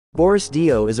Boris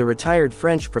Diaw is a retired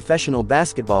French professional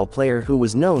basketball player who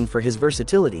was known for his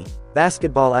versatility,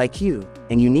 basketball IQ,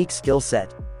 and unique skill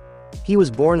set. He was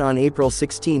born on April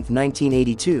 16,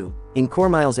 1982, in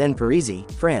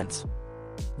Cormeilles-en-Parisis, France.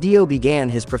 Diaw began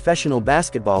his professional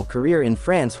basketball career in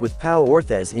France with Pau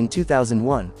Orthez in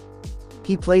 2001.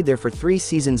 He played there for 3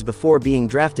 seasons before being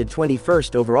drafted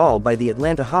 21st overall by the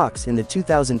Atlanta Hawks in the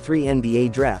 2003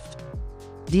 NBA Draft.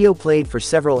 Diaw played for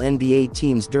several NBA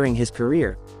teams during his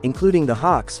career, including the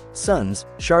Hawks, Suns,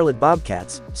 Charlotte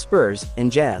Bobcats, Spurs,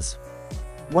 and Jazz.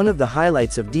 One of the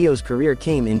highlights of Diaw's career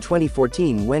came in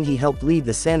 2014 when he helped lead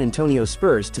the San Antonio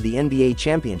Spurs to the NBA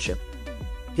championship.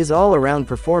 His all-around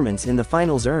performance in the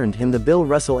finals earned him the Bill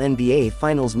Russell NBA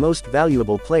Finals Most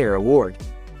Valuable Player award.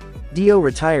 Diaw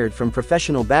retired from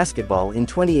professional basketball in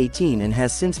 2018 and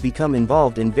has since become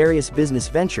involved in various business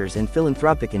ventures and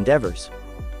philanthropic endeavors.